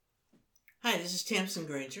Hi, this is Tamsin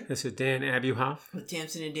Granger. This is Dan Abuhoff. With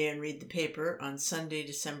Tamsin and Dan Read the Paper on Sunday,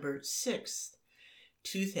 December 6th,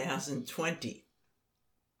 2020.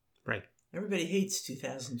 Right. Everybody hates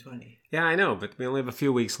 2020. Yeah, I know, but we only have a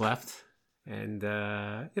few weeks left. And,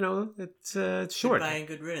 it's short. Goodbye and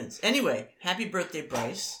good riddance. Anyway, happy birthday,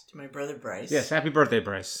 Bryce, to my brother Bryce. Yes, happy birthday,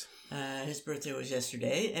 Bryce. His birthday was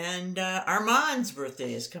yesterday, and Armand's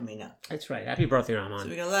birthday is coming up. That's right. Happy birthday, Armand. So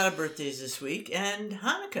we got a lot of birthdays this week, and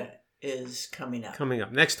Hanukkah is coming up. Coming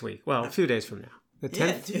up next week. Well, a few days from now. The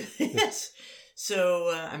 10th? Yeah, yes. So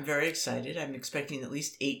I'm very excited. I'm expecting at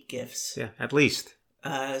least 8 gifts. Yeah, at least.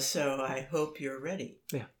 So I hope you're ready.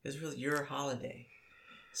 Yeah. It's really your holiday.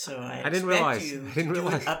 So I didn't expect realize. you I didn't to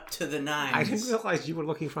realize. do it up to the nines. I didn't realize you were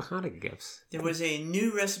looking for Hanukkah gifts. There was a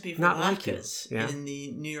new recipe for Not like you. latkes Yeah. in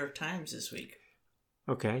the New York Times this week.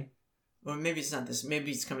 Okay. Or maybe it's not this.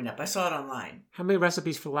 Maybe it's coming up. I saw it online. How many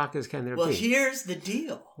recipes for latkes can there Well, be? here's the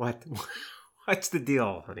deal. What? What's the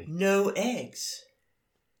deal, honey? No eggs.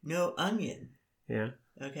 No onion. Yeah.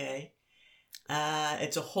 Okay.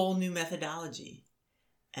 It's a whole new methodology.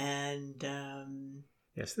 And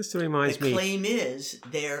Yes, this reminds the me. claim is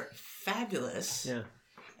they're fabulous. Yeah.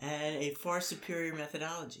 And a far superior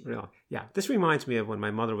methodology. Really? Yeah. This reminds me of when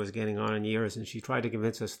my mother was getting on in years and she tried to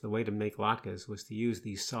convince us the way to make latkes was to use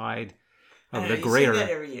the side of the grater. You say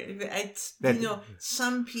that every year.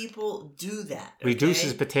 Some people do that. Okay?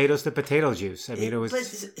 Reduces potatoes to potato juice. I mean, it was. But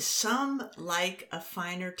some like a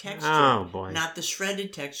finer texture. Oh, boy. Not the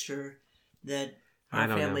shredded texture that our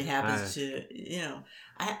family happens to,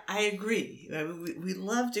 I agree. We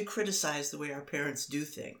love to criticize the way our parents do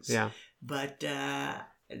things. Yeah. But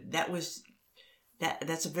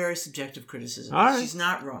that's a very subjective criticism. All right. She's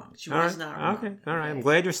not wrong. She was not wrong. Okay. All right. I'm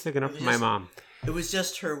glad you're sticking up for my mom. It was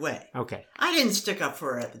just her way. Okay. I didn't stick up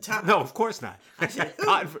for her at the time. No, of course not. I said,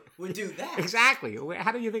 who would do that? Exactly.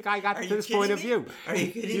 How do you think I got to this point of view? Are you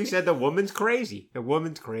kidding me? You said the woman's crazy. The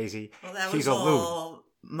woman's crazy. Well, that She's was a loon. all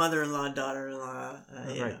mother-in-law, daughter-in-law.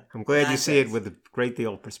 Right. I'm glad you see it with a great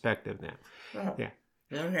deal of perspective now. Oh. Yeah.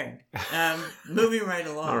 Okay. Moving right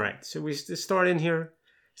along. All right. So we just start in here.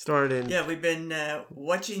 Yeah, we've been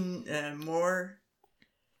watching more.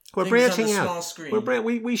 We're things branching on the out. Small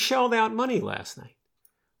screen. We shelled out money last night.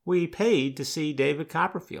 We paid to see David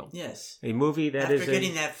Copperfield. Yes. A movie that After is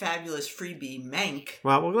getting that fabulous freebie, Mank.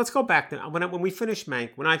 Well, let's go back to when I finish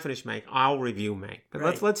Mank. I'll review Mank. But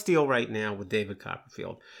Right. let's deal right now with David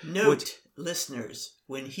Copperfield. Note, listeners,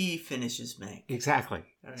 when he finishes Mank. Exactly.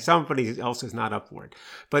 Right. Somebody else is not up for it.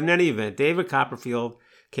 But in any event, David Copperfield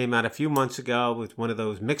came out a few months ago with one of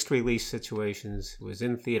those mixed release situations. It was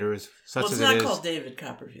in theaters, such as it is. Well, it's not called David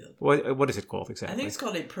Copperfield. What is it called exactly? I think it's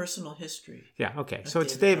called A Personal History. Yeah, okay. So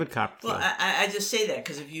it's David Copperfield. Well, I just say that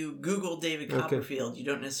because if you Google David Copperfield, you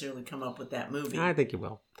don't necessarily come up with that movie. I think you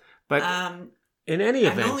will. But in any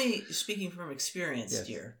event... I'm only speaking from experience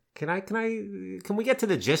here. Can we get to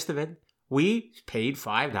the gist of it? We paid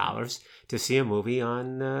 $5 to see a movie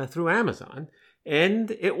on through Amazon,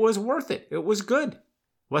 and it was worth it. It was good.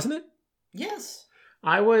 Wasn't it? Yes.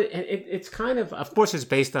 It's kind of course, it's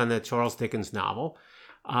based on the Charles Dickens novel.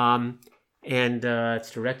 And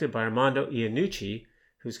it's directed by Armando Iannucci,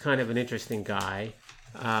 who's kind of an interesting guy.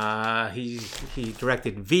 He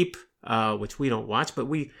directed Veep, which we don't watch, but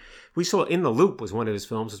we saw In the Loop was one of his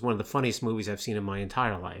films. It's one of the funniest movies I've seen in my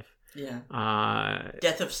entire life. Yeah.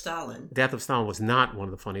 Death of Stalin. Death of Stalin was not one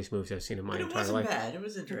of the funniest movies I've seen in my entire life. It wasn't bad. It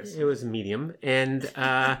was interesting. It was medium. And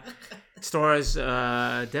stars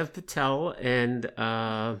Dev Patel and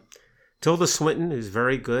Tilda Swinton, who's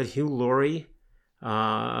very good, Hugh Laurie,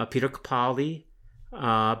 Peter Capaldi,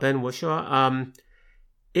 Ben Whishaw.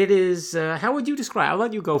 It is, how would you describe, I'll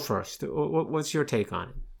let you go first. What's your take on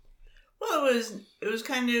it? Well,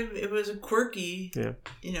 it was a quirky,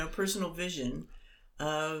 personal vision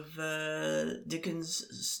of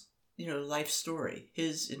Dickens' life story,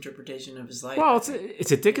 his interpretation of his life. Well,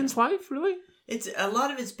 it's a Dickens life, really? It's a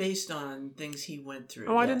lot of it's based on things he went through.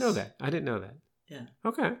 Oh, I didn't know that. Yeah.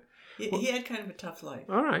 Okay. He had kind of a tough life.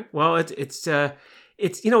 All right. Well, it's a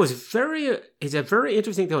very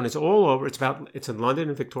interesting thing. And it's all over. It's in London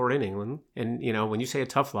and Victorian England. And when you say a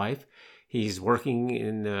tough life, he's working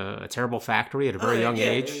in a terrible factory at a very young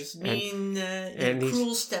age. His mean, and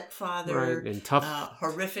cruel stepfather, right, and tough,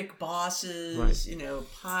 horrific bosses. Right.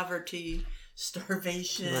 Poverty,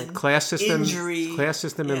 starvation, right. Class system injury.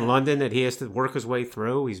 In London that he has to work his way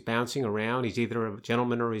through. He's bouncing around. He's either a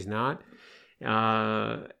gentleman or he's not.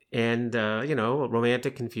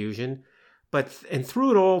 Romantic confusion. And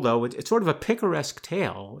through it all, though, it's sort of a picaresque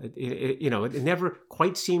tale. It never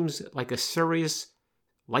quite seems like a serious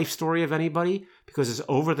life story of anybody because it's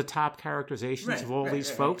over-the-top characterizations of all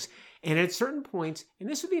these folks. And at certain points, and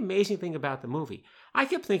this is the amazing thing about the movie, I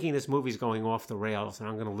kept thinking this movie's going off the rails and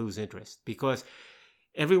I'm going to lose interest because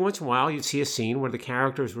every once in a while you'd see a scene where the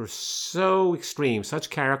characters were so extreme, such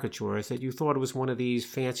caricatures, that you thought it was one of these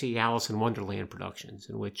fancy Alice in Wonderland productions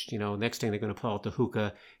in which, next thing they're going to pull out the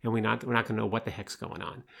hookah and we're not going to know what the heck's going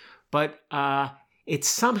on. But it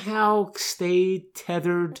somehow stayed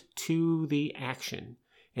tethered to the action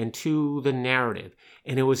and to the narrative.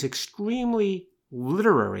 And it was extremely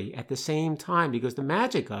literary at the same time, because the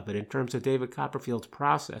magic of it in terms of David Copperfield's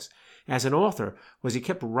process as an author was he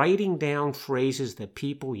kept writing down phrases that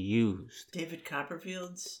people used. David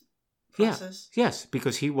Copperfield's process? Yeah, yes,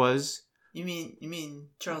 because he was... You mean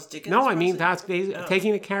Charles Dickens? No, I mean that's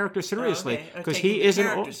taking the character seriously, because he's an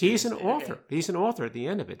author. Okay. He's an author at the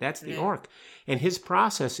end of it. That's the arc. And his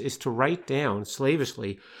process is to write down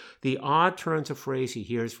slavishly the odd turns of phrase he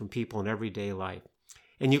hears from people in everyday life.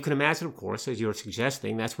 And you can imagine, of course, as you're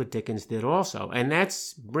suggesting, that's what Dickens did also. And that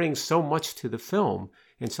brings so much to the film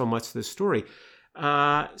and so much to the story.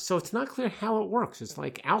 So it's not clear how it works. It's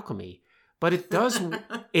like alchemy. But it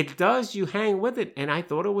does, you hang with it. And I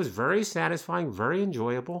thought it was very satisfying, very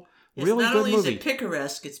enjoyable, really good movie. Not only is it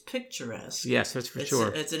picaresque, it's picturesque. Yes, that's for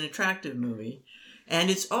sure. It's an attractive movie. And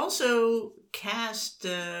it's also cast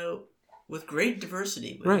with great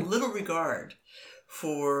diversity, with little regard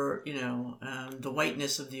for, the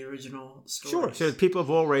whiteness of the original story. Sure, so people of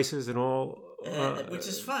all races and all... which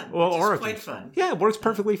is fun. All which origins. Is quite fun. Yeah, it works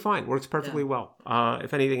perfectly fine. Works perfectly well.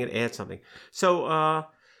 If anything, it adds something. So...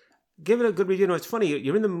 give it a good review. It's funny,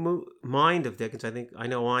 you're in the mind of Dickens. I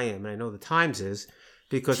know I am, and I know the Times is,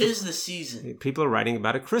 because 'tis the season. People are writing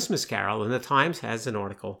about A Christmas Carol, and the Times has an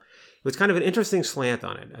article. It was kind of an interesting slant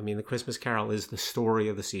on it. I mean, The Christmas Carol is the story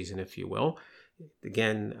of the season, if you will.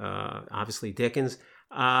 Again, obviously Dickens,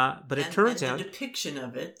 but it turns out the depiction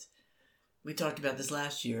of it, we talked about this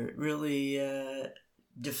last year, really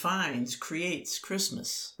creates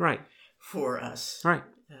Christmas, right, for us, right.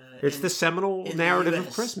 It's the seminal narrative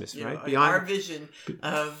of Christmas, right? Beyond our vision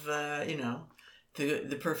of,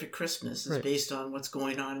 the perfect Christmas is based on what's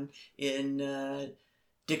going on in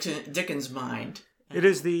Dickens' mind. It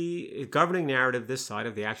is the governing narrative this side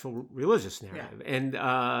of the actual religious narrative. Yeah. And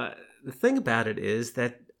the thing about it is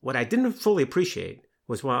that what I didn't fully appreciate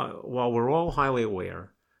was while we're all highly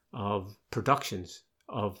aware of productions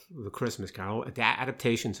of The Christmas Carol,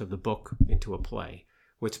 adaptations of the book into a play,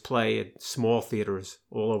 which play at small theaters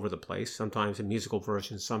all over the place, sometimes in musical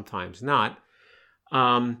versions, sometimes not.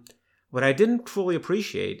 What I didn't fully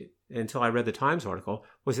appreciate until I read the Times article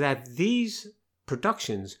was that these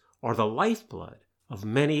productions are the lifeblood of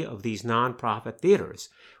many of these nonprofit theaters.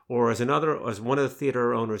 Or as one of the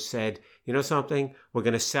theater owners said, you know something, we're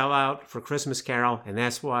going to sell out for Christmas Carol, and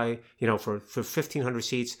that's why, for 1,500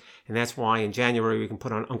 seats, and that's why in January we can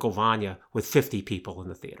put on Uncle Vanya with 50 people in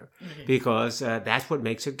the theater. Mm-hmm. Because that's what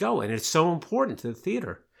makes it go. And it's so important to the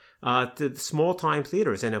theater, to the small-time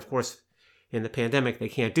theaters. And of course, in the pandemic, they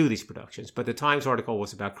can't do these productions. But the Times article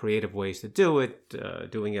was about creative ways to do it,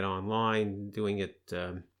 doing it online, doing it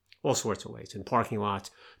all sorts of ways, in parking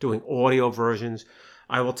lots, doing audio versions.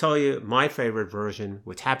 I will tell you my favorite version,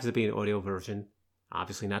 which happens to be an audio version,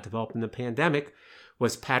 obviously not developed in the pandemic,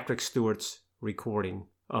 was Patrick Stewart's recording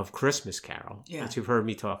of Christmas Carol, which you've heard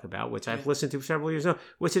me talk about, which I've listened to several years ago,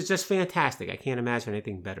 which is just fantastic. I can't imagine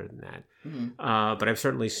anything better than that. Mm-hmm. But I've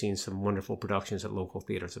certainly seen some wonderful productions at local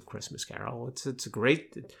theaters of Christmas Carol. It's a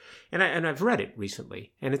great, and I've read it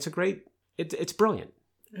recently, and it's brilliant. It's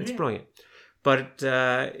brilliant. But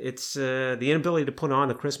it's the inability to put on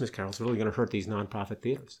the Christmas Carol is really going to hurt these nonprofit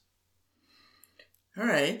theaters. All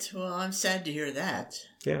right. Well, I'm sad to hear that.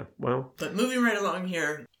 Yeah, well. But moving right along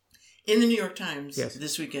here, in the New York Times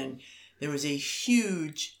this weekend, there was a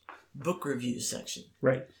huge book review section.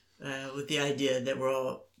 Right. With the idea that we're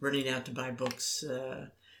all running out to buy books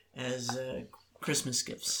as Christmas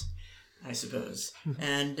gifts, I suppose.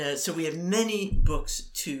 And so we have many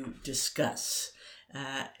books to discuss.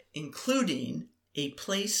 Including A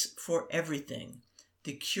Place for Everything,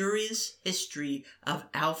 The Curious History of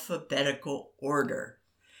Alphabetical Order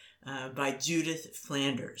by Judith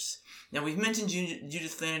Flanders. Now, we've mentioned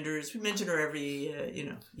Judith Flanders. We mention her every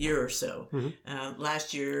year or so. Mm-hmm.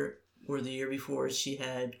 Last year or the year before, she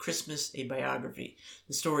had Christmas, a Biography,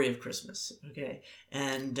 the story of Christmas. Okay,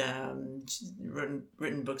 and she's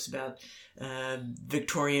written books about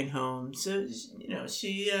Victorian homes. So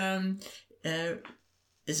she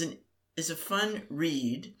is a fun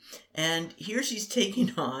read, and here she's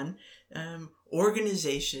taking on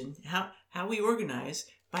organization, how we organize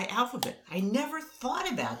by alphabet. I never thought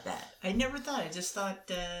about that. I just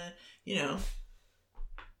thought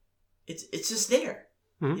it's just there.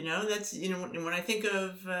 Mhm. You know, that's, you know, when I think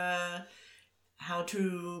of how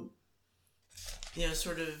to, you know,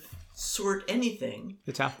 sort of sort anything,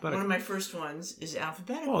 It's one alphabetical. of my first ones is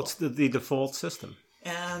alphabetical. Well, it's the default system.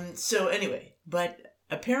 So anyway, but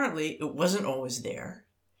apparently it wasn't always there.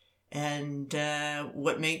 And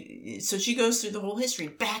so she goes through the whole history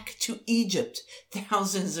back to Egypt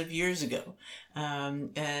thousands of years ago,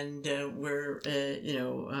 where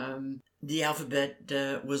the alphabet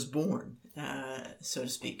was born, so to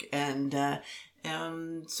speak. And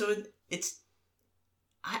so it's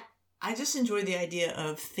I just enjoy the idea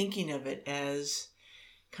of thinking of it as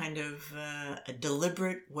kind of a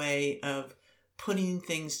deliberate way of putting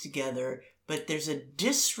things together, but there's a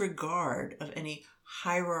disregard of any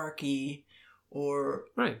hierarchy or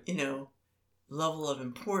Right. you know, level of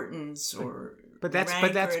importance or But that's rank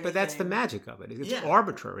or the anything. magic of it. It's Yeah.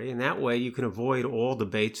 arbitrary, and that way you can avoid all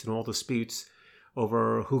debates and all disputes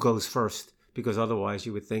over who goes first, because otherwise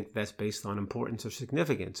you would think that's based on importance or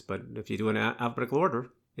significance. But if you do an alphabetical order,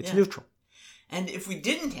 it's Yeah. neutral. And if we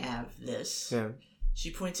didn't have this, Yeah. she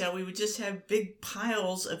points out we would just have big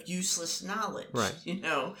piles of useless knowledge. Right. You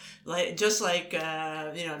know, like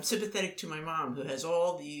I'm sympathetic to my mom who has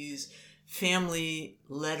all these family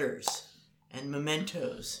letters and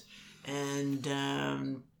mementos and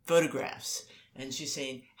photographs. And she's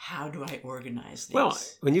saying, how do I organize these? Well,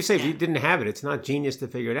 when you say if Yeah. you didn't have it, it's not genius to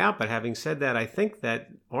figure it out. But having said that, I think that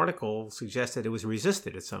article suggested it was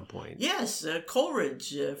resisted at some point. Yes,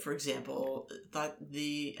 Coleridge, for example, thought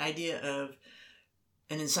the idea of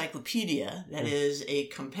an encyclopedia, that is a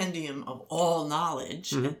compendium of all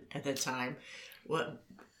knowledge at that time,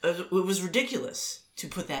 it was ridiculous to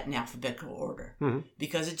put that in alphabetical order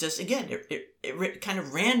because it just, again, it kind of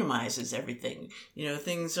randomizes everything. You know,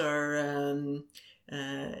 things are,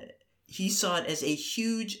 he saw it as a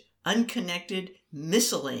huge, unconnected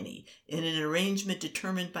miscellany in an arrangement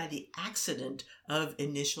determined by the accident of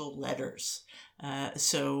initial letters.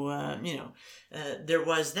 There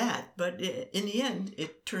was that, but in the end,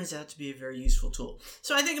 it turns out to be a very useful tool.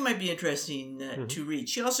 So I think it might be interesting to read.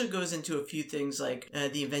 She also goes into a few things like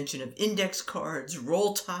the invention of index cards,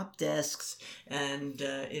 roll-top desks, and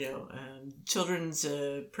children's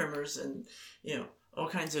primers, and all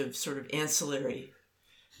kinds of sort of ancillary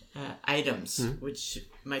items, which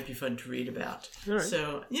might be fun to read about. Right.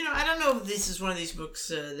 So I don't know if this is one of these books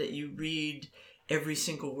that you read every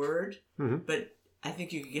single word, but I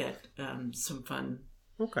think you could get some fun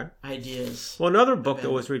ideas. Well, another book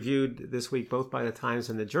that was reviewed this week, both by the Times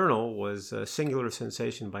and the Journal, was Singular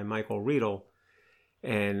Sensation by Michael Riedel.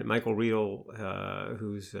 And Michael Riedel,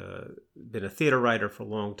 who's been a theater writer for a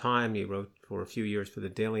long time, he wrote for a few years for the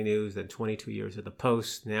Daily News, then 22 years at the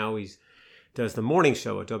Post. Now he does the morning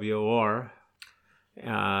show at WOR,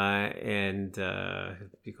 because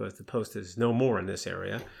the Post is no more in this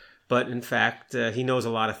area. But in fact, he knows a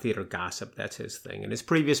lot of theater gossip. That's his thing. And his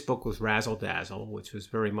previous book was Razzle Dazzle, which was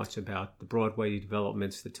very much about the Broadway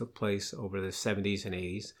developments that took place over the 70s and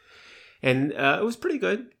 80s. And it was pretty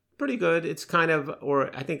good. Pretty good. It's kind of,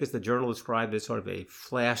 or I think as the Journal described it, sort of a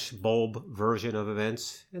flash bulb version of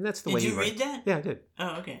events. And that's the way he writes. Did you read that? Yeah, I did.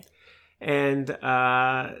 Oh, okay. And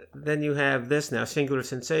then you have this now, Singular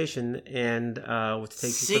Sensation, and which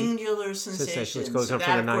takes you from Singular Sensation, which goes so on that,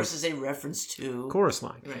 for the of course, ninth is a reference to chorus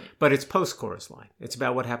line. Right. But it's post-chorus line. It's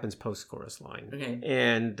about what happens post-chorus line. Okay.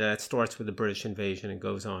 And it starts with the British invasion and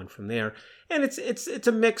goes on from there. And it's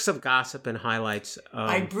a mix of gossip and highlights.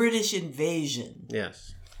 By British invasion,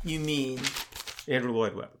 Yes. you mean? Andrew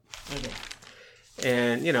Lloyd Webber. Okay.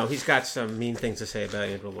 And, he's got some mean things to say about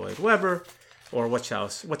Andrew Lloyd Webber. Or what's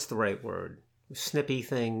the right word? Snippy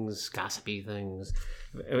things, gossipy things.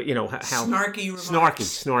 How Snarky remarks.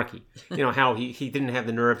 Snarky. How he didn't have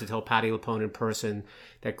the nerve to tell Patti LuPone in person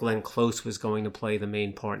that Glenn Close was going to play the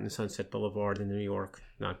main part in Sunset Boulevard in New York.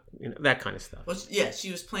 Not that kind of stuff. Well, yeah,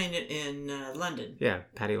 she was playing it in London. Yeah,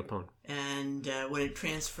 Patti LuPone. And when it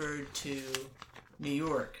transferred to New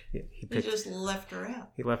York, He just left her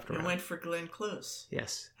out. He left her and out. went for Glenn Close.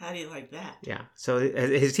 Yes. How do you like that? Yeah. So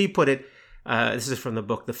as he put it, this is from the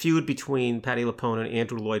book, the feud between Patti LuPone and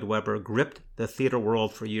Andrew Lloyd Webber gripped the theater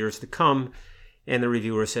world for years to come. And the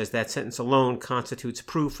reviewer says that sentence alone constitutes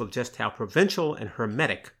proof of just how provincial and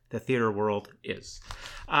hermetic the theater world is.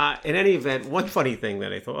 In any event, one funny thing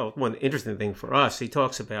that I thought, one interesting thing for us, he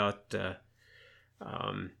talks about,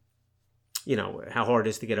 how hard it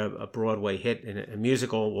is to get a Broadway hit in a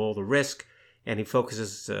musical, all the risk. And he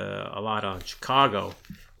focuses a lot on Chicago,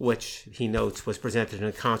 which he notes was presented in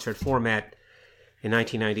a concert format in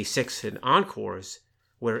 1996 in encores,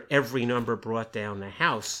 where every number brought down the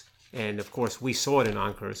house And of course, we saw it in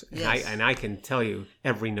Yonkers, Yes. and I can tell you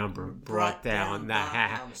every number brought down the that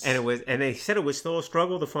house. and they said it was still a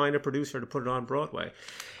struggle to find a producer to put it on Broadway.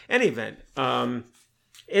 Any event,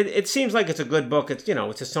 it seems like it's a good book. It's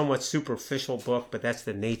it's a somewhat superficial book, but that's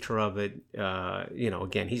the nature of it.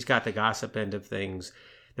 Again, he's got the gossip end of things,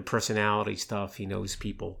 the personality stuff. He knows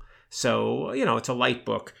people, so it's a light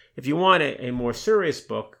book. If you want a more serious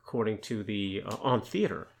book, according to the on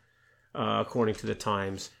theater, according to the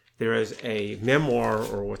Times, there is a memoir,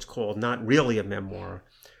 or what's called not really a memoir,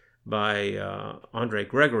 by Andre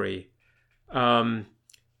Gregory.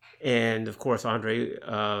 And of course, Andre,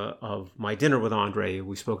 of My Dinner with Andre,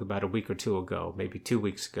 we spoke about a week or two ago, maybe 2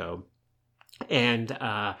 weeks ago. And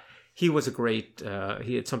he was a great,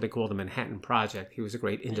 he had something called the Manhattan Project. He was a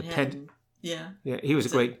great independent. Yeah, he was a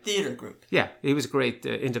great theater group. Yeah, he was a great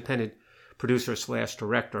independent producer /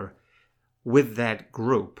 director with that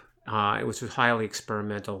group. It was a highly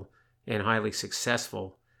experimental and highly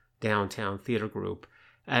successful downtown theater group.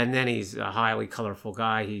 And then he's a highly colorful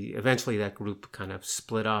guy. Eventually that group kind of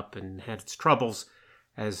split up and had its troubles,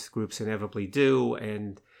 as groups inevitably do.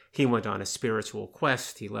 And he went on a spiritual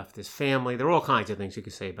quest. He left his family. There are all kinds of things you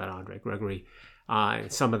could say about Andre Gregory.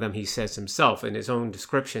 And some of them he says himself in his own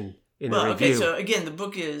description in the review. Okay, so again, the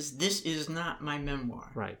book is This Is Not My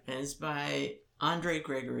Memoir. Right. And it's by Andre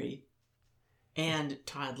Gregory and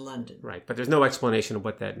Todd London. Right, but there's no explanation of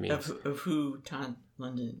what that means. Of who Todd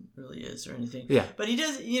London really is or anything. Yeah. But he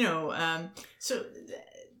does, so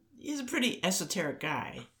he's a pretty esoteric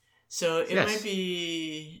guy. So it might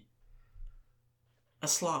be a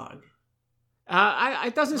slog.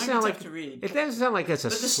 It doesn't sound like to read. It doesn't sound like it's a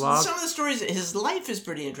slog. Some of the stories, his life is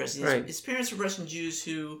pretty interesting. Right. His parents were Russian Jews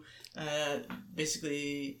who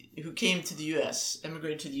who came to the U.S.,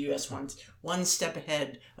 emigrated to the U.S. one step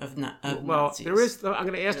ahead of Nazis. There is. I'm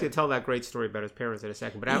going to ask you to tell that great story about his parents in a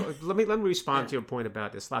second. But let me respond to your point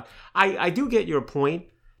about this slog. I do get your point,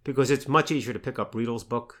 because it's much easier to pick up Riedel's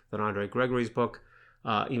book than Andre Gregory's book.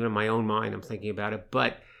 Even in my own mind, I'm thinking about it.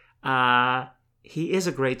 But he is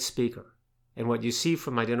a great speaker. And what you see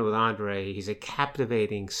from My Dinner with Andre, he's a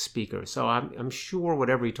captivating speaker. So I'm sure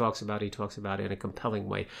whatever he talks about in a compelling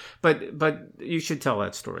way. But you should tell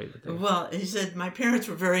that story. Well, he said, my parents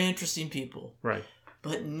were very interesting people. Right.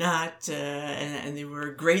 But not, and they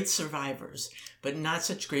were great survivors, but not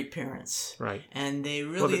such great parents. Right. And they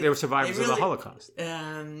really... they were survivors of the Holocaust.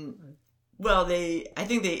 I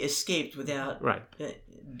think they escaped without... Right.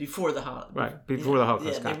 Before the Holocaust. Right, before the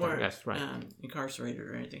Holocaust they weren't, yes, right. Incarcerated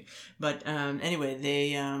or anything. But anyway,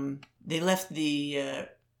 they left the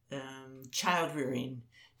child rearing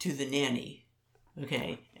to the nanny.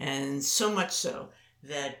 Okay, and so much so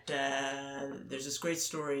that there's this great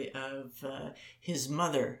story of his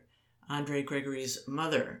mother, Andre Gregory's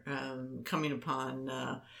mother, coming upon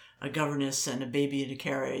a governess and a baby in a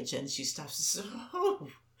carriage, and she stops and says, "Oh,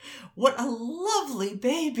 what a lovely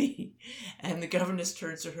baby!" And the governess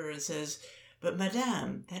turns to her and says, "But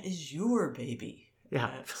madame, that is your baby."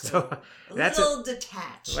 Yeah, so that's a little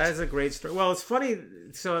detached. That's a great story. Well, it's funny.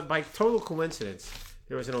 So by total coincidence,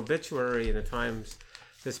 there was an obituary in the Times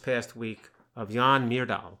this past week of Jan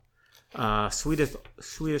Myrdal,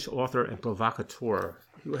 Swedish author and provocateur,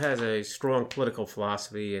 who has a strong political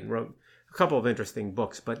philosophy and wrote a couple of interesting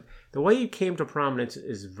books. But the way he came to prominence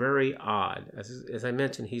is very odd. As I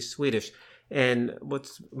mentioned, he's Swedish. And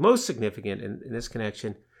what's most significant in this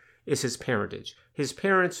connection is his parentage. His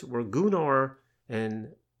parents were Gunnar and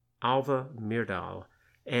Alva Myrdal.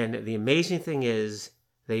 And the amazing thing is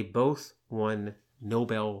they both won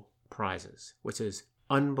Nobel Prizes, which is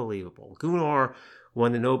unbelievable. Gunnar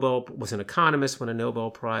was an economist, won a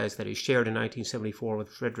Nobel Prize that he shared in 1974 with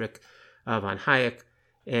Friedrich von Hayek.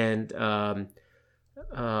 And Alva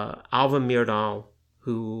Myrdal,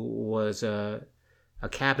 who was a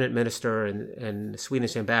cabinet minister and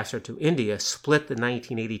Swedish ambassador to India, split the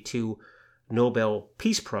 1982 Nobel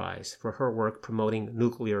Peace Prize for her work promoting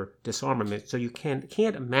nuclear disarmament. So you can't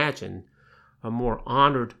imagine a more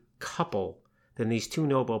honored couple than these two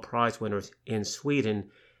Nobel Prize winners in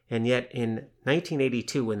Sweden. And yet in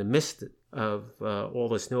 1982, in the midst of all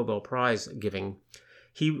this Nobel Prize giving,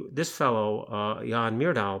 this fellow, Jan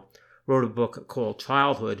Myrdal, wrote a book called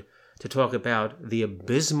Childhood to talk about the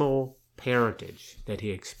abysmal parentage that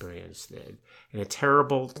he experienced and a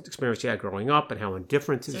terrible experience he had growing up and how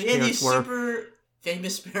indifferent his parents were. Super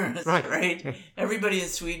famous parents, right? Everybody in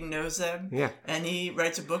Sweden knows them. Yeah. And he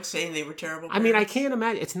writes a book saying they were terrible parents. I mean, I can't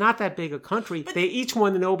imagine. It's not that big a country. But they each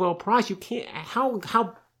won the Nobel Prize. You can't...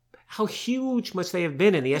 How huge must they have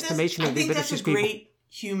been in the estimation of the British people? I think that's a great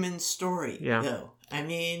human story, though. I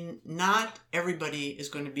mean, not everybody is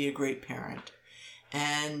going to be a great parent.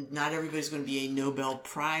 and not everybody's going to be a Nobel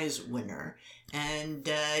Prize winner, and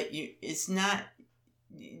it's not.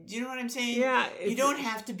 Do you know what I'm saying? Yeah. You don't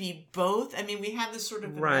have to be both. I mean, we have this sort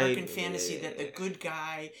of American fantasy that the good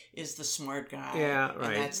guy is the smart guy. Yeah, right.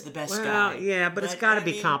 And that's the best well, guy. Yeah, but it's got to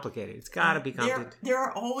be complicated. It's got to be complicated. There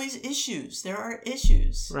are always issues. There are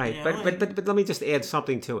issues. Right, you know? but let me just add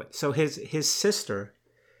something to it. So his sister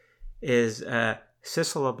is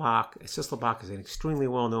Cicely Bach. Cicely Bach is an extremely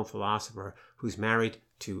well-known philosopher who's married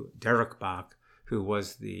to Derek Bach, who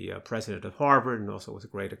was the president of Harvard and also was a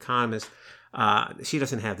great economist. She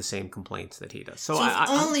doesn't have the same complaints that he does. So if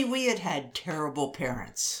only we had terrible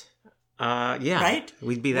parents. Yeah. Right?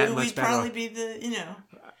 We'd be that much better. We'd probably be the,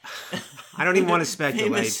 I don't even want to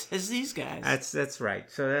speculate. Famous as these guys. That's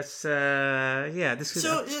right. So that's, this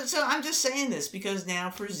is... So I'm just saying this because now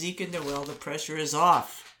for Zeke and Noel, the pressure is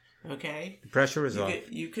off. Okay? The pressure is off.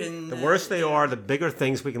 You can... The worse they are, the bigger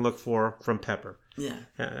things we can look for from Pepper. Yeah.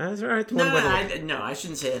 That's all right. No, I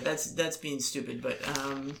shouldn't say that. That's being stupid, but...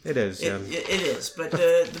 it is. It is, but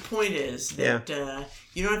the point is that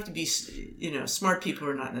you don't have to be... smart people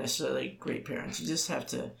are not necessarily great parents. You just have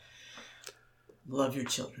to love your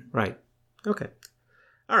children. Right. Okay.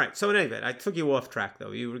 All right. So in any event, I took you off track,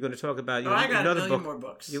 though. You were going to talk about... I got another a million more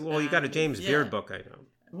books. You got a James Beard book, I know.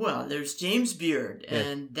 Well, there's James Beard,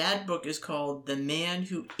 and that book is called The Man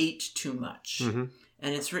Who Ate Too Much. Mm-hmm.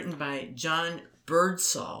 And it's written by John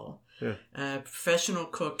Birdsall, a professional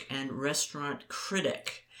cook and restaurant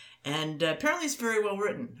critic. And apparently it's very well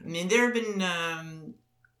written. I mean, there have been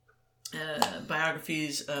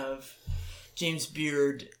biographies of James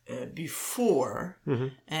Beard before,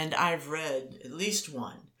 and I've read at least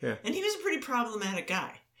one. Yeah. And he was a pretty problematic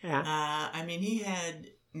guy. Yeah. I mean, he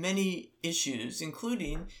had many issues,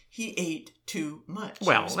 including he ate too much.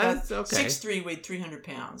 Well, that's okay. 6'3", weighed 300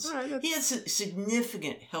 pounds. Right, he had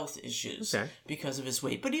significant health issues because of his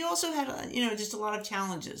weight, but he also had, just a lot of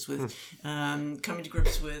challenges with coming to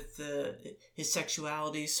grips with his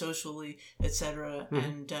sexuality, socially, etc.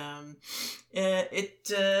 And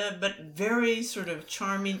but very sort of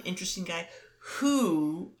charming, interesting guy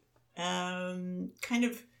who kind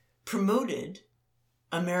of promoted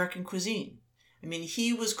American cuisine. I mean,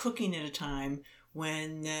 he was cooking at a time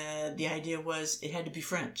when the idea was it had to be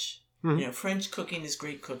French. French cooking is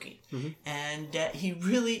great cooking. And he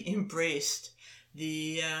really embraced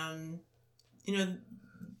the,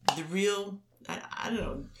 the real,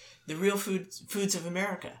 the real foods of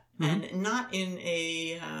America. And not in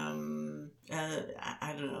a,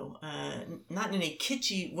 not in a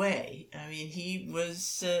kitschy way. I mean, he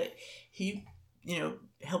was,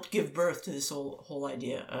 helped give birth to this whole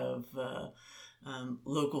idea of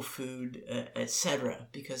local food, etc.,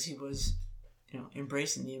 because he was,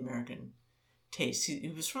 embracing the American taste.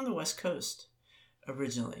 He was from the West Coast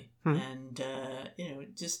originally, and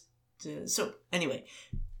so anyway,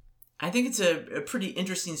 I think it's a pretty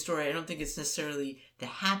interesting story. I don't think it's necessarily the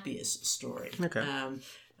happiest story. Okay.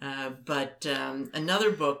 But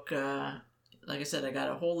another book, like I said, I got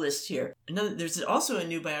a whole list here. There's also a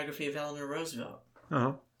new biography of Eleanor Roosevelt.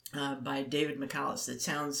 By David McCallus. That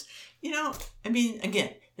sounds, again,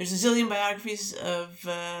 there's a zillion biographies of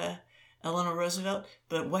Eleanor Roosevelt,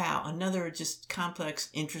 but wow, another just complex,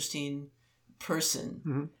 interesting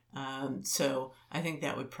person. So I think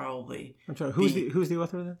that would probably. I'm sorry. Who's the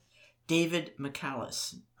author of that? David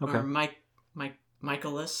McCallus. Okay. Or Michaelis. Okay.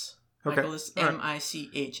 Michaelis,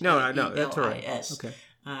 Michels. No, that's all right. Okay.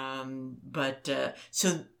 But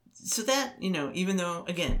so that, even though,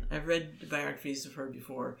 again, I've read biographies of her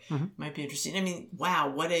before, might be interesting. I mean, wow,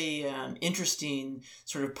 what a interesting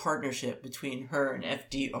sort of partnership between her and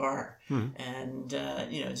FDR. And,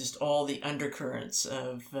 just all the undercurrents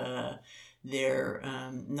of their,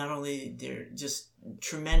 not only their just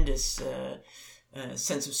tremendous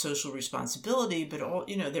sense of social responsibility, but all,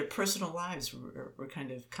 their personal lives were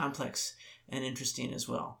kind of complex and interesting as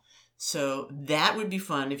well. So that would be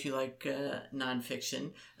fun if you like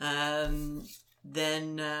nonfiction.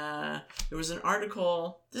 Then there was an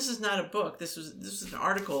article. This is not a book. This was an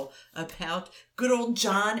article about good old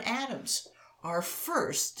John Adams, our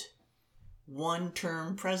first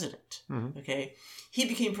one-term president. Okay, he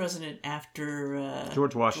became president after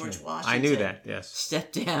George Washington. I knew that. Yes,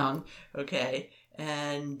 stepped down. Okay,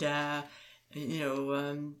 and not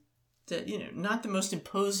the most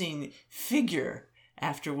imposing figure.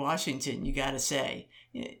 After Washington, you got to say,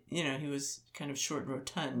 he was kind of short and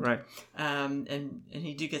rotund, right? And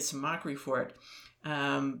he did get some mockery for it,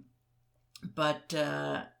 but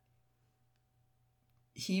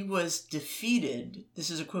he was defeated. This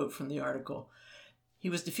is a quote from the article. He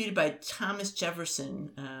was defeated by Thomas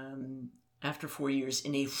Jefferson after 4 years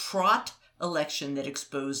in a fraught election that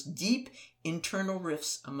exposed deep internal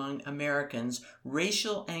rifts among Americans,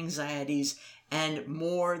 racial anxieties, and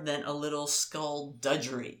more than a little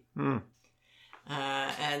skullduggery.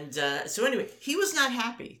 So anyway, he was not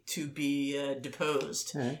happy to be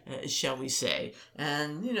deposed, shall we say.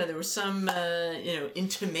 And, there was some,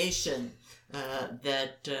 intimation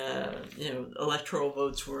that, electoral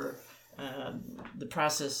votes were, the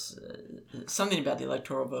process, something about the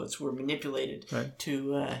electoral votes were manipulated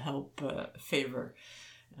to help favor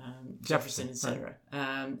Jefferson, etc.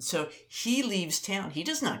 So he leaves town. He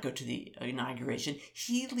does not go to the inauguration.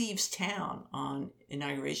 He leaves town on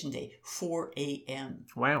Inauguration Day, 4 a.m.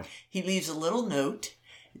 Wow. He leaves a little note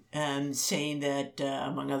saying that,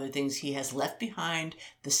 among other things, he has left behind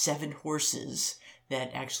the 7 horses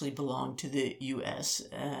that actually belonged to the U.S.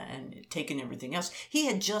 And taken everything else. He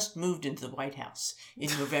had just moved into the White House in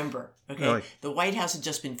November. Okay, Really? The White House had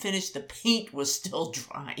just been finished. The paint was still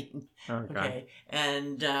drying. Okay,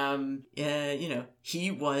 and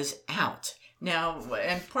he was out. Now,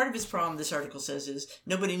 and part of his problem, this article says, is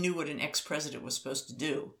nobody knew what an ex-president was supposed to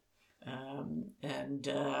do.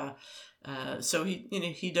 So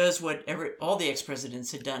he does what all the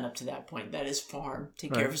ex-presidents had done up to that point. That is farm,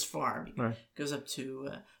 take care of his farm. He goes up to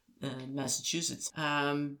Massachusetts. He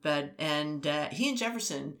and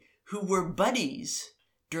Jefferson, who were buddies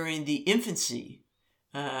during the infancy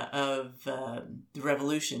of the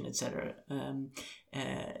Revolution, etc.,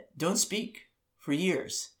 don't speak for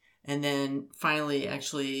years. And then finally,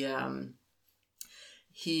 actually,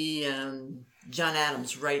 John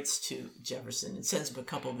Adams writes to Jefferson and sends him a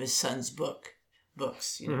couple of his son's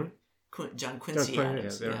books, John Quincy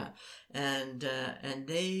Adams, and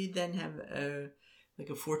they then have a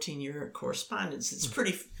 14-year correspondence. It's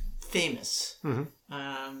pretty famous, and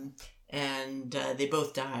they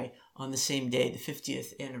both die on the same day, the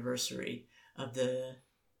 50th anniversary of the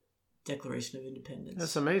Declaration of Independence.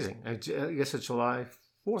 That's amazing. I guess it's July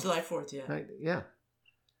 4th. July 4th, yeah. Yeah.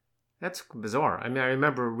 That's bizarre. I mean, I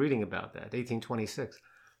remember reading about that, 1826.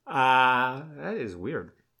 That is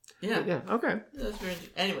weird. Yeah. Yeah, okay. That's very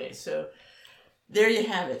interesting. Anyway, so there you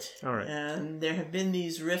have it. All right. There have been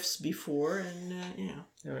these rifts before, and,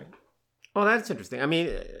 All right. Well, that's interesting. I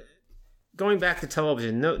mean, going back to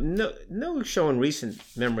television, no show in recent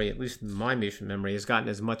memory, at least my recent memory, has gotten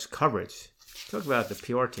as much coverage. Talk about the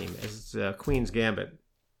PR team as Queen's Gambit.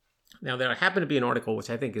 Now, there happened to be an article, which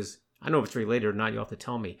I think is, I don't know if it's related or not, you'll have to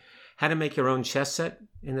tell me. How to make your own chess set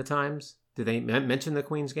in the Times? Did they mention the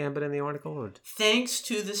Queen's Gambit in the article? Or? Thanks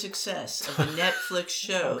to the success of the Netflix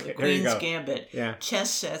show, The Queen's Gambit, chess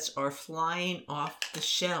sets are flying off the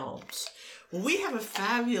shelves. Well, we have a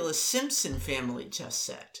fabulous Simpson family chess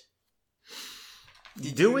set.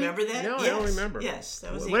 Did you remember that? No, yes. I don't remember. Yes,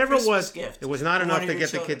 that was whatever a Christmas it was, gift. It was not enough to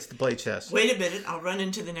get the kids to play chess. Wait a minute, I'll run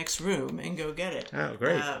into the next room and go get it. Oh,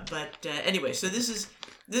 great. Anyway, so this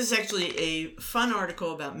is actually a fun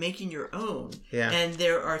article about making your own. Yeah. And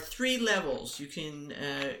there are 3 levels you can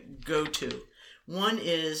go to. One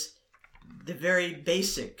is the very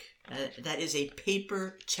basic. That is a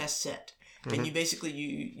paper chess set. And you basically,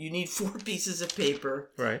 you need 4 pieces of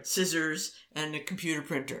paper, scissors, and a computer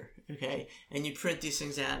printer. Okay, and you print these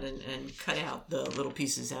things out and cut out the little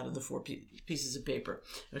pieces out of the 4 pieces of paper.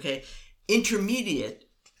 Okay, intermediate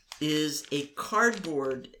is a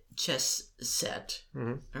cardboard chess set.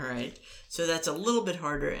 All right, so that's a little bit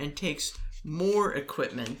harder and takes more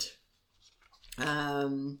equipment.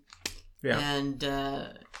 But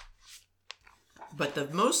the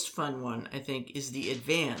most fun one, I think, is the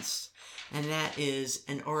advanced, and that is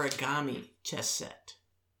an origami chess set.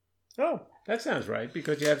 Oh, that sounds right,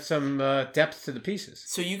 because you have some depth to the pieces.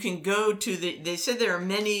 So you can go to they said there are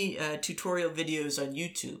many tutorial videos on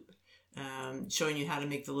YouTube showing you how to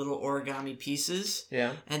make the little origami pieces.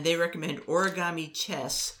 Yeah. And they recommend Origami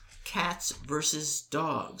Chess, Cats versus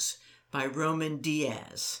Dogs by Roman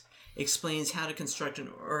Diaz. Explains how to construct an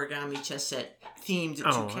origami chess set themed to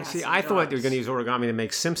cats. See, I thought they were going to use origami to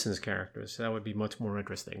make Simpsons characters. So that would be much more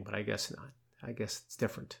interesting, but I guess not. I guess it's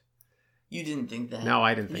different. You didn't think that. No,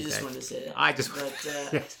 I didn't think that. You just wanted to say that. But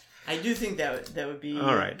yes. I do think that would be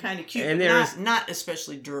kind of cute, and but not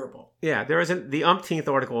especially durable. Yeah, there isn't the umpteenth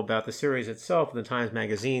article about the series itself in the Times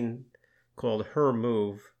Magazine called Her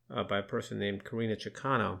Move by a person named Karina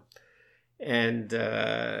Chicano. And,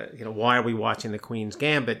 why are we watching the Queen's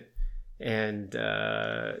Gambit? And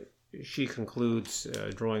she concludes,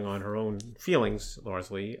 drawing on her own feelings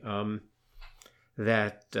largely,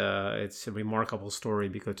 that it's a remarkable story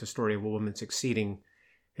because it's a story of a woman succeeding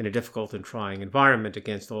in a difficult and trying environment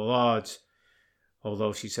against all odds.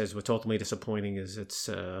 Although she says what's ultimately disappointing is it's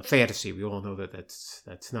fantasy. We all know that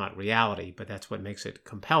that's not reality, but that's what makes it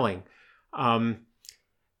compelling. To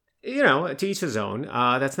each his own.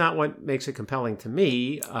 That's not what makes it compelling to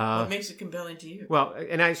me. What makes it compelling to you? Well,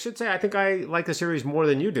 and I should say, I think I like the series more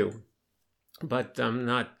than you do. But I'm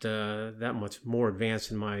not that much more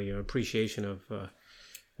advanced in my appreciation of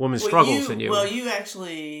women's struggles than you. Well, you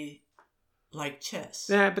actually like chess.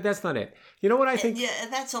 Yeah, but that's not it. You know what I think? Yeah,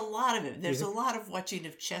 that's a lot of it. There's a lot of watching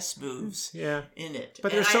of chess moves in it.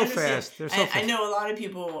 But they're so fast. I know a lot of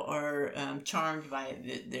people are charmed by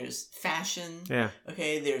it. There's fashion. Yeah.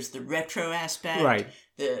 Okay, there's the retro aspect. Right.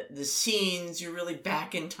 The scenes, you're really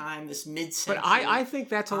back in time, this mid-century. But I think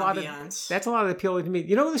that's a lot of the appeal to me.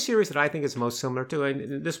 You know the series that I think is most similar to?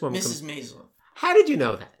 And this woman, Mrs. Maisel. How did you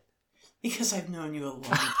know that? Because I've known you a long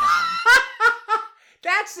time.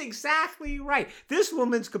 That's exactly right. This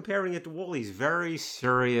woman's comparing it to all these very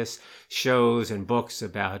serious shows and books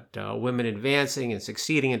about women advancing and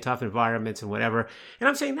succeeding in tough environments and whatever. And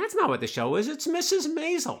I'm saying that's not what the show is. It's Mrs.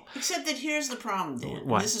 Maisel. Except that here's the problem, Dan.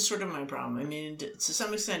 What? This is sort of my problem. I mean, to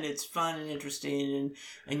some extent, it's fun and interesting,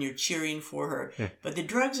 and you're cheering for her. Yeah. But the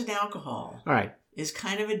drugs and alcohol... All right. Is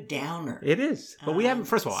kind of a downer. It is. But we haven't,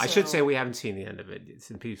 first of all, I should say we haven't seen the end of it,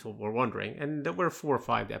 since people were wondering. And we're 4 or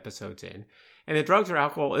 5 episodes in. And the drugs or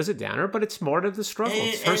alcohol is a downer, but it's more of the struggle.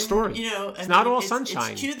 It's her story. It's not all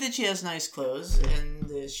sunshine. It's cute that she has nice clothes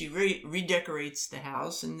and she redecorates the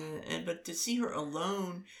house. But to see her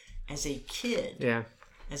alone as a kid. Yeah.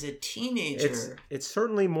 As a teenager, it's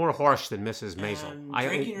certainly more harsh than Mrs. Maisel.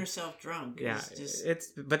 Drinking herself drunk. Yeah,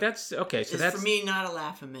 but that's okay. So that's for me not a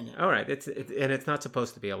laugh a minute. All right, and it's not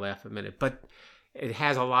supposed to be a laugh a minute, but it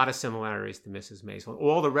has a lot of similarities to Mrs. Maisel.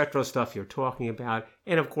 All the retro stuff you're talking about,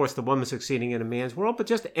 and of course the woman succeeding in a man's world, but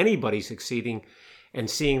just anybody succeeding, and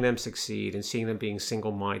seeing them succeed, and seeing them being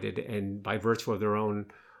single-minded, and by virtue of their own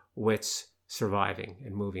wits surviving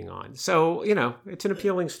and moving on. So it's an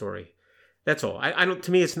appealing story. That's all. I don't.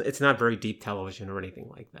 To me, it's not very deep television or anything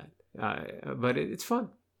like that. But it's fun.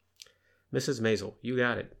 Mrs. Maisel, you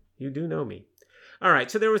got it. You do know me. All right.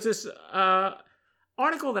 So there was this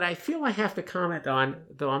article that I feel I have to comment on,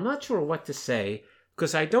 though I'm not sure what to say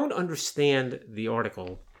because I don't understand the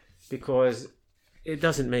article because it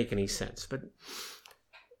doesn't make any sense. But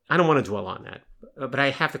I don't want to dwell on that. But I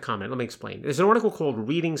have to comment. Let me explain. There's an article called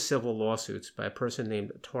 "Reading Civil Lawsuits" by a person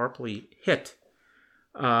named Tarpley Hitt.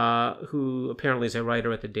 Who apparently is a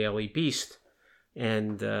writer at the Daily Beast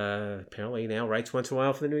and apparently now writes once in a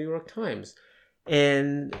while for the New York Times.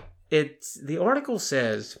 And the article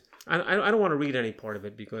says, I don't want to read any part of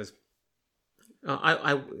it because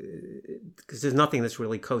because there's nothing that's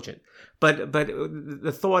really cogent. But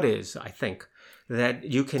the thought is, I think, that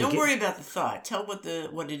you can... Don't worry about the thought. Tell what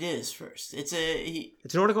it is first. It's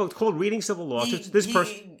an article. It's called "Reading Civil Lawsuits."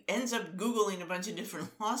 He ends up Googling a bunch of different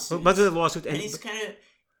lawsuits. A bunch of lawsuits. And he's kind of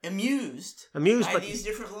amused by these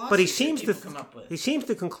different lawsuits but he seems that people come up with. He seems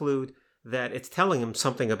to conclude that it's telling him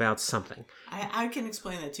something about something. I can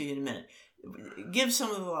explain that to you in a minute. Give some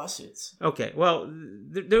of the lawsuits. Okay. Well,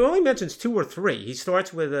 there only mentions 2 or 3. He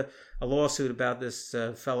starts with a lawsuit about this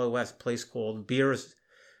fellow who has a place called Beers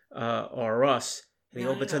R Us. And he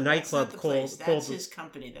opens a nightclub called... That's his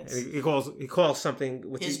company. He calls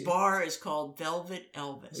something... His bar is called Velvet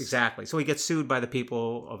Elvis. Exactly. So he gets sued by the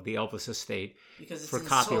people of the Elvis estate because it's for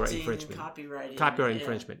copyright infringement. Copyright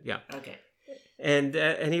infringement, yeah. Okay.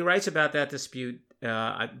 And he writes about that dispute,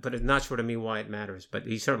 but it's not sure to me why it matters, but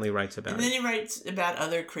he certainly writes about it. And then he writes about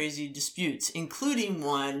other crazy disputes, including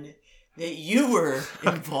one that you were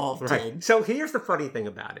involved in. So here's the funny thing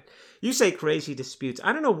about it. You say crazy disputes.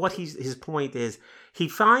 I don't know what his point is. He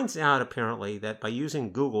finds out, apparently, that by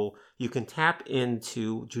using Google, you can tap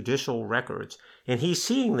into judicial records. And he's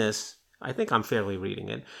seeing this, I think I'm fairly reading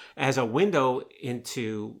it, as a window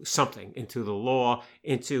into something, into the law,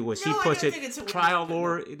 into, as he puts it, trial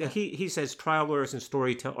lawyer. He says trial lawyers and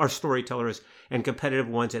storytellers and competitive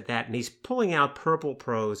ones at that. And he's pulling out purple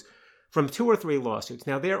prose from 2 or 3 lawsuits.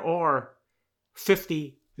 Now, there are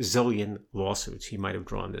 50 zillion lawsuits he might have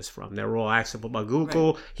drawn this from. They're all accessible by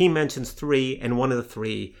Google. Right. He mentions 3, and one of the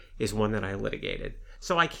 3 is one that I litigated.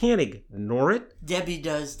 So I can't ignore it. Debbie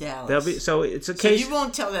Does Dallas. So it's a case... So you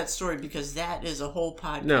won't tell that story because that is a whole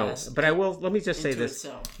podcast. No, but I will. Let me just say this.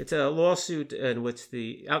 Itself. It's a lawsuit in which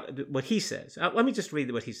what he says. Let me just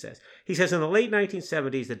read what he says. He says, in the late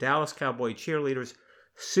 1970s, the Dallas Cowboy cheerleaders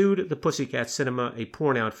sued the Pussycat Cinema, a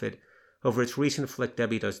porn outfit, over its recent flick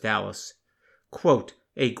Debbie Does Dallas. Quote,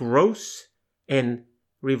 a gross and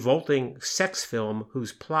revolting sex film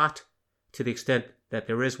whose plot, to the extent that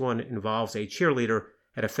there is one, involves a cheerleader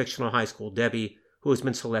at a fictional high school, Debbie, who has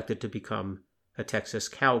been selected to become a Texas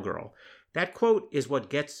cowgirl. That quote is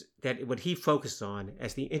what he focuses on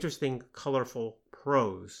as the interesting, colorful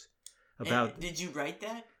prose about. Did you write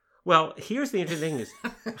that? Well, here's the interesting thing: is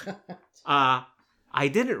I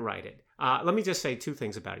didn't write it. Let me just say two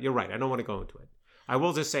things about it. You're right. I don't want to go into it. I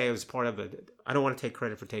will just say I was part of it. I don't want to take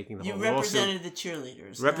credit for taking the whole lawsuit. You represented the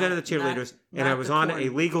cheerleaders. Represented the cheerleaders, and I was on a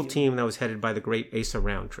legal team that was headed by the great Asa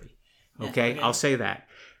Roundtree. Okay, I'll say that.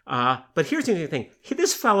 But here's the interesting thing.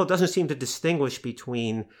 This fellow doesn't seem to distinguish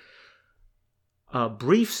between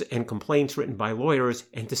briefs and complaints written by lawyers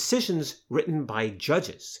and decisions written by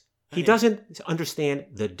judges. He doesn't understand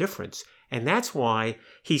the difference. And that's why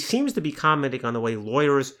he seems to be commenting on the way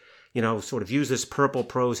lawyers, sort of use this purple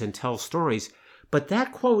prose and tell stories. But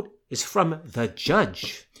that quote is from the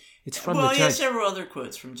judge. It's from the judge. Well, he has several other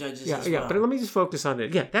quotes from judges as well. Yeah, but let me just focus on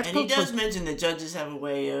it. Yeah, that's. And he does mention that judges have a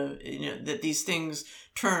way of, that these things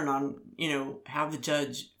turn on, how the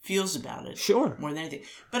judge feels about it. Sure. More than anything.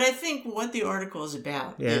 But I think what the article is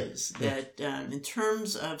about is that in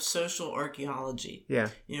terms of social archaeology,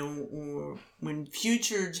 when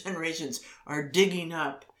future generations are digging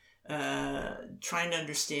up, trying to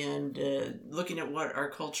understand, looking at what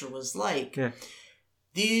our culture was like,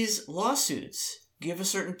 these lawsuits give a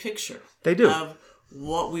certain picture. They do. Of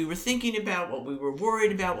what we were thinking about, what we were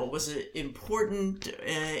worried about, what was important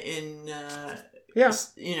in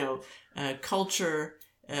culture,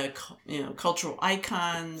 cultural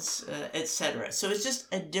icons, etc. So it's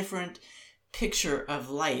just a different picture of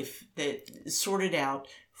life that is sorted out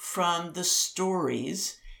from the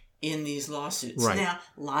stories in these lawsuits. Right. Now,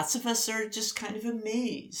 lots of us are just kind of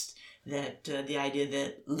amazed that the idea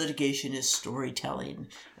that litigation is storytelling.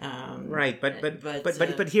 Right, but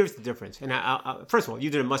here's the difference. And first of all, you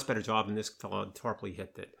did a much better job than this fellow Tarpley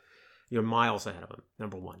hit that. You're miles ahead of him,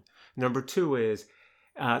 number one. Number two is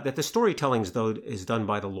that the storytelling, though, is done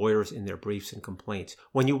by the lawyers in their briefs and complaints.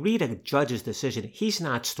 When you read a judge's decision, he's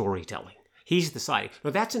not storytelling. He's deciding. No,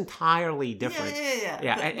 that's entirely different.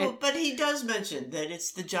 Yeah. But he does mention that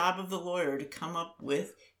it's the job of the lawyer to come up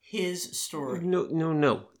with his story.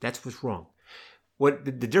 No. That's what's wrong. What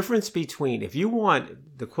the difference between, if you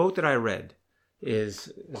want, the quote that I read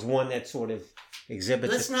is one that sort of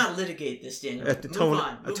exhibits. Let's not litigate this, Daniel.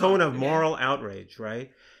 A tone of moral outrage,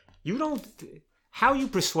 right? How you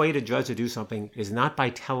persuade a judge to do something is not by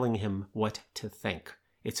telling him what to think.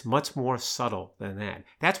 It's much more subtle than that.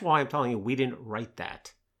 That's why I'm telling you we didn't write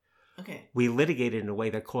that. Okay. We litigated in a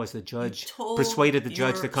way that caused the judge, persuaded the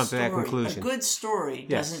judge to come to that conclusion. A good story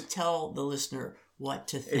doesn't tell the listener what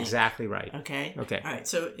to think. Exactly right. Okay? Okay. All right.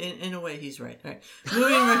 So in a way, he's right. All right.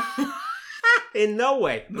 Moving right... In no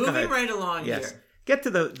way. Moving right along here. Get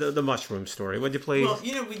to the mushroom story, would you please? Well,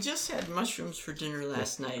 we just had mushrooms for dinner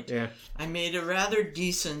last night. Yeah. I made a rather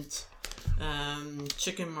decent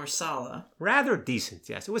chicken marsala. Rather decent,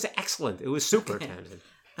 yes. It was excellent. It was super tender.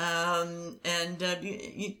 And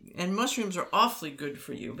mushrooms are awfully good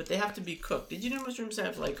for you, but they have to be cooked. Did you know mushrooms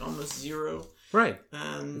have almost zero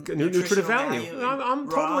nutritive value? I'm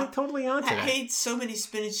totally onto that. I ate so many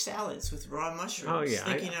spinach salads with raw mushrooms. Oh yeah,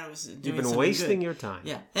 thinking I was doing something You've been wasting good. your time.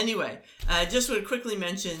 Yeah. Anyway, I just want to quickly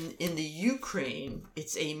mention in the Ukraine,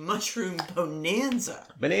 it's a mushroom bonanza.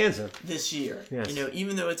 This year. Yes.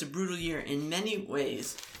 Even though it's a brutal year in many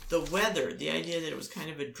ways. The weather, the idea that it was kind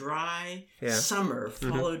of a dry summer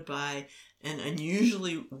followed by an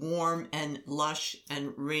unusually warm and lush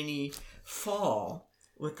and rainy fall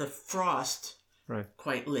with the frost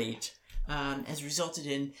quite late has resulted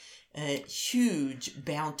in a huge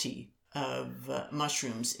bounty of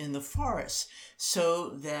mushrooms in the forest, so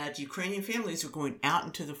that Ukrainian families are going out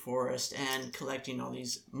into the forest and collecting all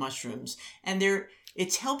these mushrooms, and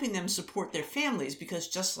it's helping them support their families, because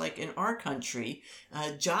just like in our country,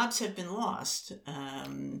 jobs have been lost,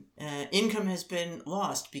 income has been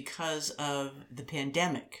lost because of the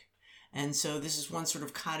pandemic. And so this is one sort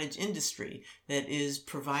of cottage industry that is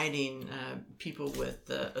providing people with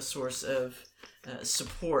a source of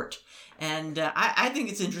support. And I think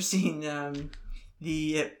it's interesting.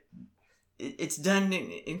 It's done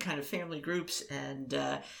in kind of family groups, and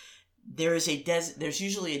there's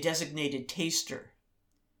usually a designated taster.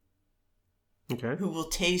 Okay. Who will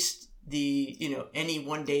taste any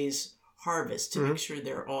one day's harvest to make sure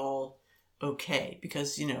they're all okay,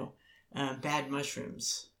 because bad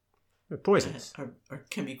mushrooms poisons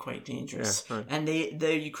can be quite dangerous. Yeah, right. And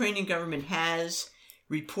the Ukrainian government has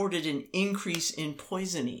reported an increase in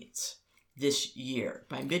poisonings this year.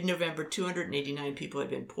 By mid-November, 289 people had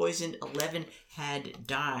been poisoned, 11 had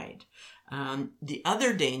died. The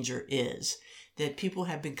other danger is that people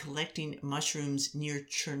have been collecting mushrooms near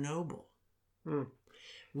Chernobyl.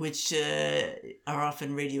 Which are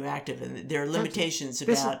often radioactive, and there are limitations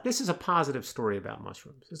about... This is a positive story about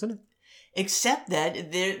mushrooms, isn't it? except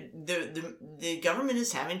that the government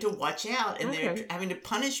is having to watch out, and they're having to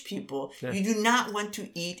punish people. Yeah. You do not want to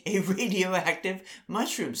eat a radioactive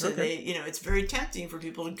mushroom. So it's very tempting for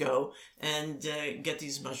people to go and get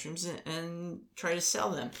these mushrooms and try to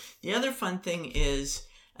sell them. The other fun thing is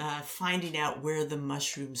finding out where the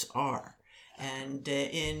mushrooms are. And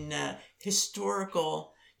in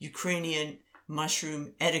historical Ukrainian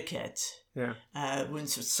mushroom etiquette, when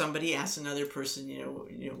somebody asks another person,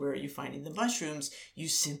 where are you finding the mushrooms, you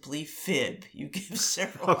simply fib. You give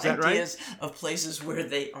several ideas of places where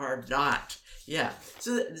they are not. Yeah.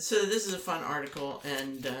 So this is a fun article,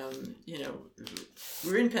 and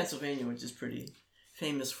we're in Pennsylvania, which is pretty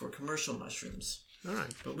famous for commercial mushrooms. All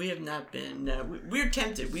right. But we have not been. We're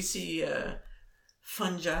tempted. We see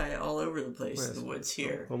fungi all over the place in the woods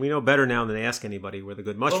here. Well, we know better now than to ask anybody where the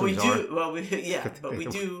good mushrooms are. Well, we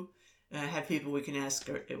do have people we can ask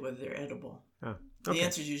whether they're edible. Oh, okay. The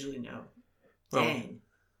answer is usually no. Dang.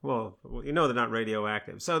 Well, they're not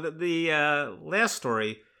radioactive. So the last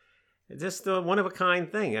story, just a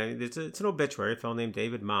one-of-a-kind thing. I mean, it's an obituary. A fellow named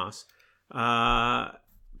David Moss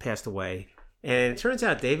passed away. And it turns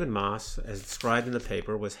out David Moss, as described in the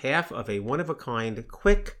paper, was half of a one-of-a-kind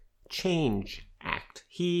quick change act.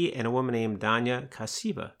 He and a woman named Danya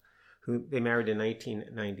Kasiva, who they married in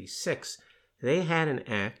 1996, they had an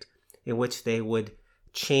act in which they would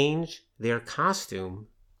change their costume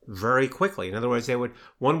very quickly. In other words,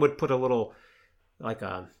 one would put a little, like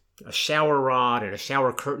a shower rod and a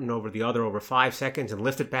shower curtain over the other over 5 seconds and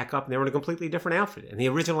lift it back up, and they were in a completely different outfit. And the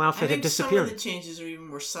original outfit had disappeared. Some of the changes are even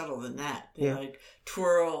more subtle than that. They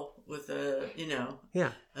twirl with a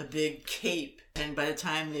big cape, and by the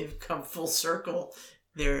time they've come full circle,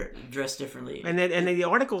 they're dressed differently. And then the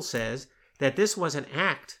article says that this was an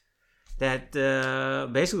act that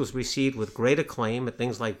basically was received with great acclaim at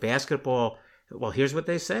things like basketball. Well, here's what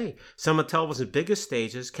they say. Some of television's biggest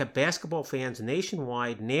stages kept basketball fans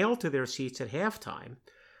nationwide nailed to their seats at halftime.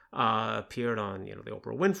 Appeared on, the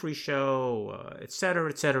Oprah Winfrey Show, et cetera,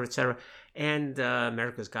 et cetera, et cetera, and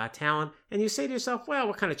America's Got Talent. And you say to yourself, well,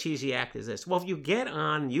 what kind of cheesy act is this? Well, if you get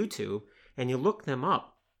on YouTube and you look them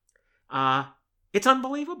up, it's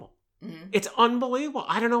unbelievable. Mm-hmm. It's unbelievable.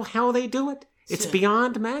 I don't know how they do it. It's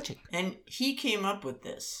beyond magic. And he came up with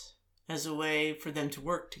this as a way for them to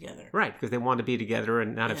work together. Right, because they wanted to be together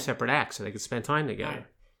and not have separate acts so they could spend time together. Right.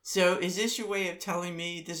 So is this your way of telling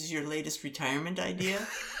me this is your latest retirement idea?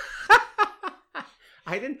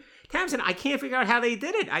 Tamsin, I can't figure out how they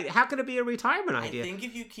did it. How could it be a retirement idea? I think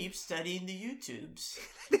if you keep studying the YouTubes.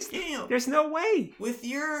 There's no way. With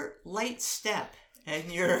your light step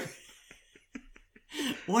and your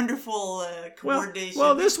wonderful coordination.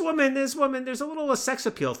 Well, this woman, there's a little sex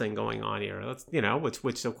appeal thing going on here.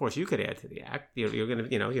 Which of course you could add to the act. You're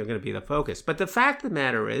gonna be the focus. But the fact of the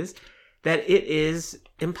matter is that it is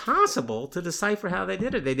impossible to decipher how they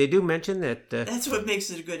did it. They do mention that. That's what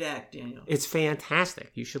makes it a good act, Daniel. It's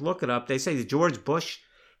fantastic. You should look it up. They say that George Bush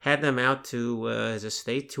had them out to his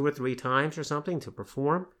estate 2 or 3 times or something to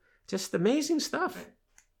perform. Just amazing stuff. Right.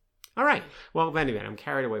 All right. Well, anyway, I'm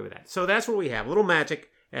carried away with that. So that's what we have. A little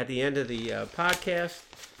magic at the end of the podcast.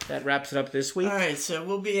 That wraps it up this week. All right. So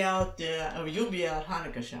we'll be out. You'll be out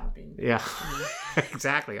Hanukkah shopping. Yeah,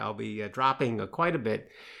 exactly. I'll be dropping quite a bit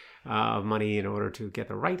of money in order to get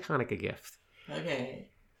the right Hanukkah gift.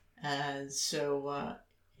 Okay. So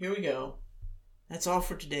here we go. That's all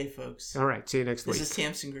for today, folks. All right. See you next week. This is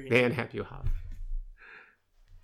Tamsin Green. And happy Hanukkah.